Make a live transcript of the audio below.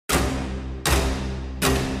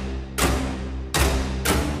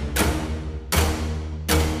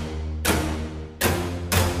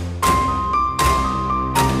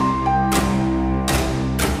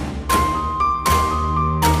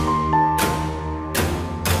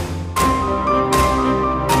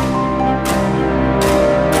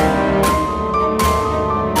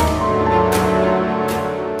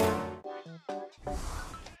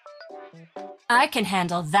I can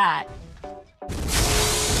handle that.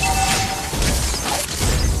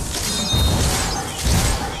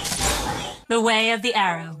 The way of the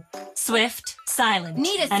arrow. Swift, silent,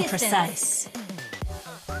 and precise.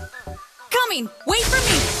 Coming! Wait for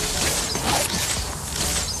me!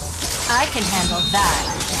 I can handle that.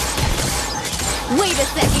 Wait a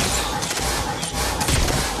second!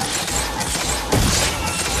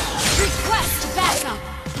 Request backup!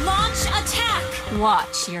 Launch attack!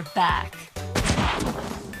 Watch your back.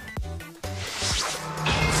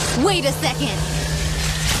 Wait a second!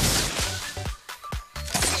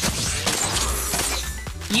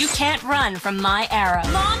 You can't run from my arrow.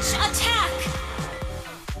 Launch attack!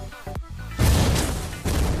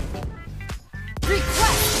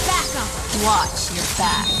 Request backup! Watch your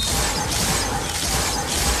back.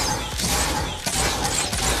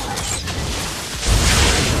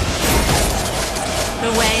 The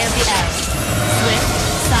way of the arrow. Swift,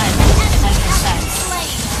 silent, and precise.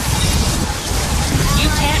 You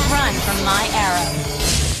can't run from my arrow.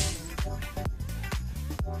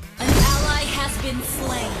 Has been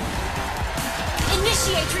slain.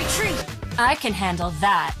 Initiate retreat. I can handle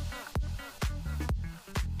that.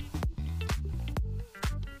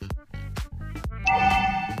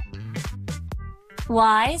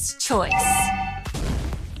 Wise choice.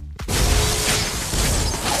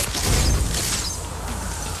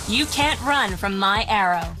 You can't run from my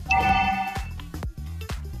arrow.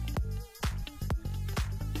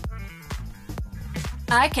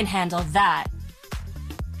 I can handle that.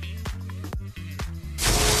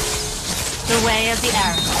 The way of the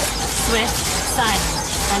arrow. Swift,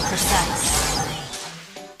 silent, and precise.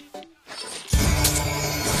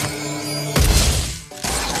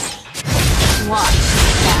 Watch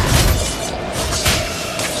that.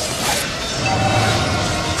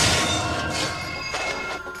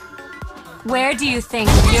 Where do you think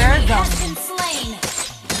you're going? Has been slain.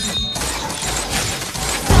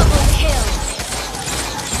 Double kill.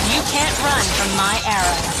 You can't run from my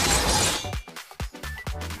arrow.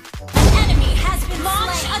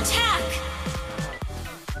 Launch attack!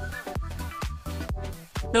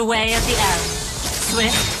 The way of the arrow.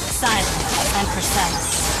 Swift, silent, and precise.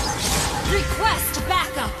 Request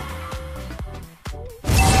backup!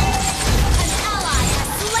 An ally has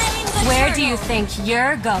slain the Where turtle. do you think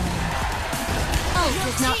you're going? Ult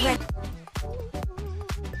is not ready.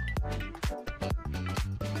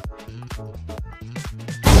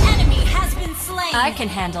 An enemy has been slain. I can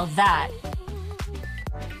handle that.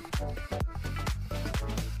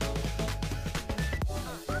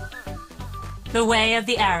 The way of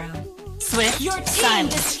the arrow. Swift, Your team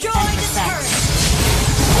silent, destroyed and the turret. precise.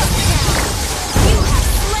 You have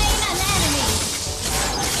slain an enemy.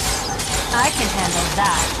 I can handle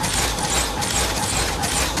that.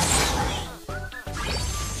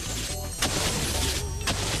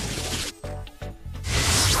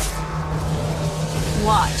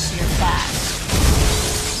 Watch your back.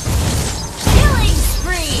 Killing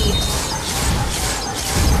spree.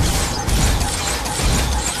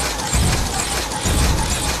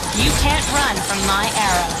 You can't run from my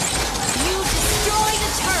arrow. You destroyed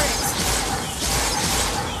a turret.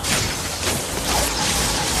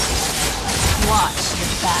 Watch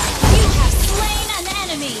your back. You have slain an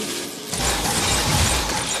enemy.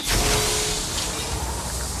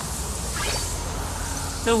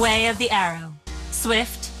 The way of the arrow.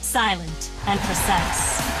 Swift, silent, and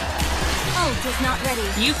precise. Ult is not ready.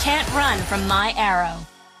 You can't run from my arrow.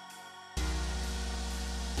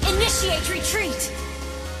 Initiate retreat.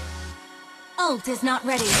 Ult is not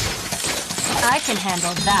ready. I can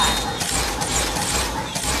handle that.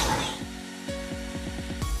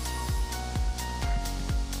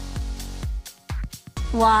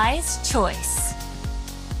 Wise choice.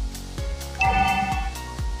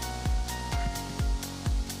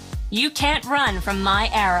 You can't run from my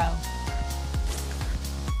arrow.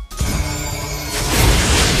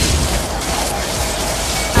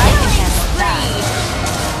 I can handle that.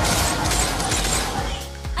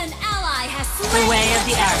 An ally has slain The way of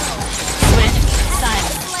the arrow. Swift,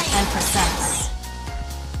 silent, and precise.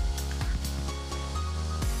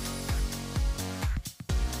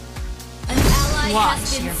 An ally Watch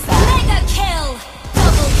has been your back. Mega kill!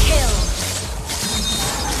 Double kill!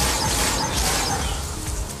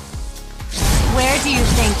 Where do you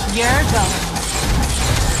think you're going?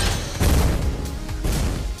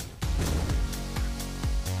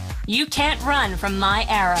 You can't run from my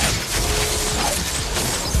arrow.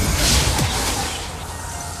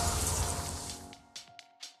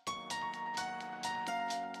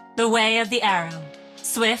 The way of the arrow.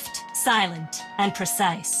 Swift, silent, and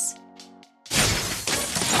precise.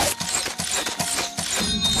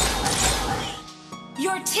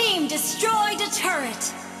 Your team destroyed a turret.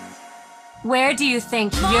 Where do you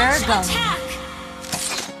think Launch you're going? attack.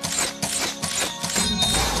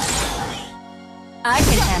 I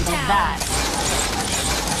can Shut handle down. that.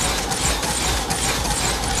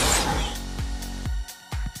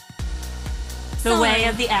 The way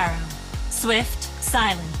of the arrow. Swift,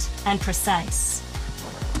 silent, and precise.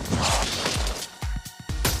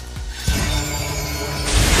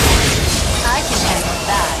 I can handle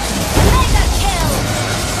that. Mega kill.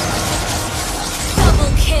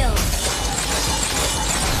 Double kill.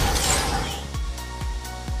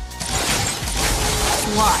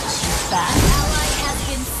 Watch your back. Ally has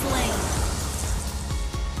been slain.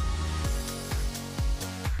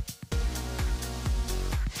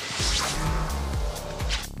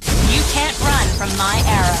 You can't run from my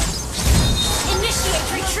arrow. Initiate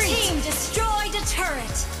retreat. Your team destroyed a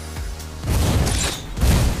turret.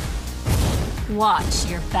 Watch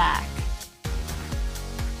your back.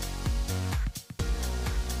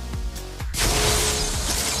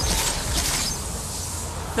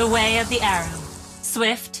 The way of the arrow.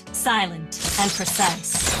 Swift, silent, and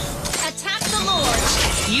precise. Attack the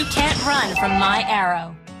Lord. You can't run from my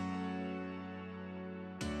arrow.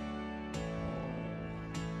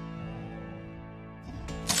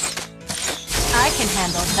 I can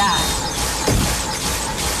handle that.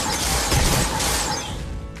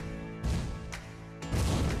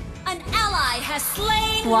 An ally has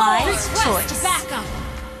slain Wise Lord. Request choice. backup.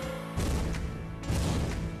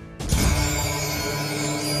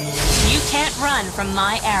 You can't run from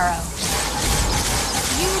my arrow.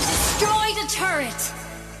 You destroyed a turret.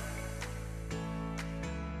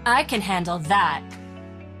 I can handle that.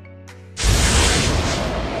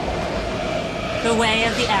 The way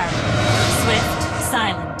of the arrow. Swift,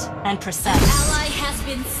 silent, and precise. Ally has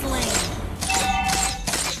been slain.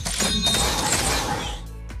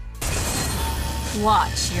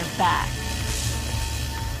 Watch your back.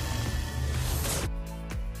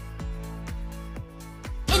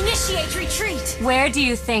 Initiate retreat. Where do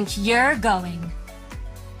you think you're going?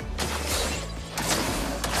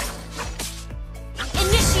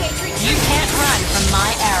 Initiate retreat. You can't run from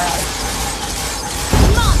my arrow.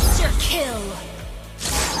 Monster kill.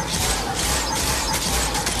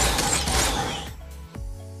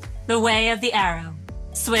 The way of the arrow.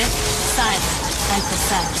 Swift, silent, and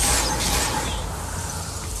precise.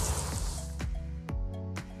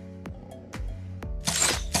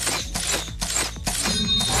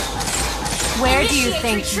 Where do you Initiate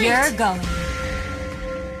think retreat. you're going?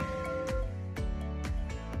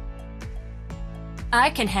 I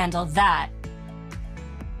can handle that.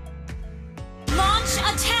 Launch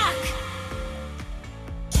attack.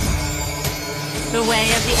 The way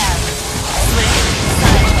of the arrow.